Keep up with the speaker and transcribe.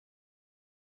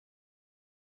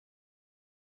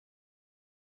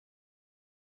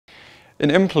In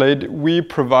Emplate, we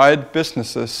provide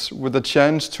businesses with a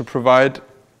chance to provide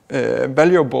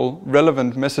valuable,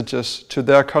 relevant messages to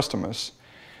their customers.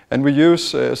 And we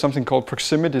use something called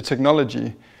proximity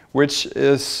technology, which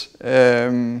is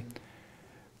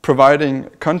providing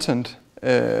content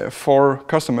for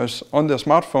customers on their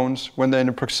smartphones when they're in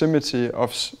the proximity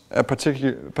of a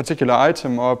particular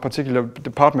item or a particular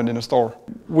department in a store.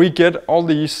 We get all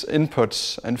these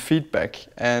inputs and feedback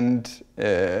and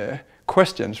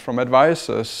questions from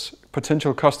advisors,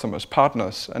 potential customers,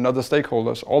 partners and other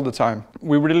stakeholders all the time.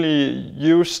 We really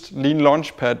used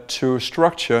LeanLaunchPad to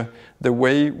structure the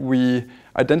way we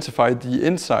identify the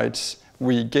insights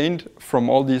we gained from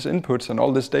all these inputs and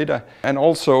all this data, and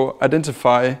also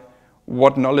identify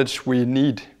what knowledge we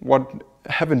need, what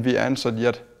haven't we answered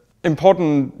yet.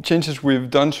 Important changes we've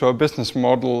done to our business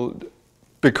model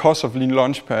because of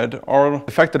LeanLaunchPad are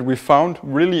the fact that we found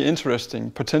really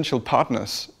interesting potential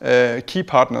partners, key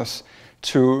partners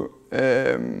to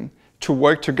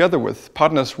work together with,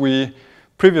 partners we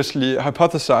previously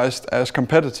hypothesized as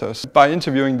competitors. By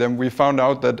interviewing them, we found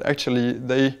out that actually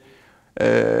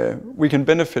we can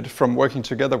benefit from working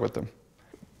together with them.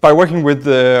 By working with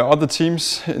the other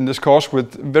teams in this course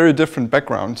with very different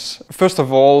backgrounds, first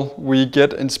of all, we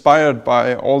get inspired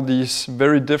by all these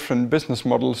very different business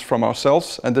models from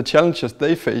ourselves and the challenges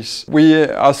they face. We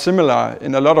are similar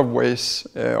in a lot of ways.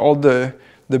 All the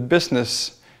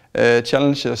business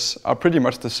challenges are pretty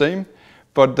much the same,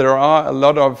 but there are a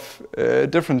lot of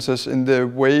differences in the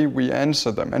way we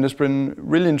answer them. And it's been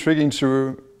really intriguing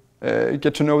to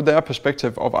get to know their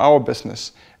perspective of our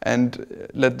business and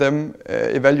let them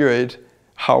evaluate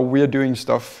how we are doing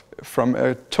stuff from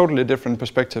a totally different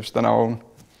perspectives than our own.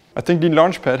 I think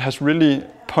LeanLaunchPad has really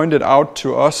pointed out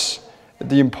to us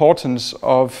the importance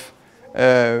of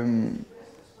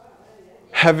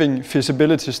having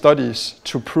feasibility studies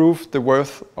to prove the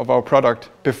worth of our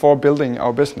product before building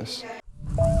our business.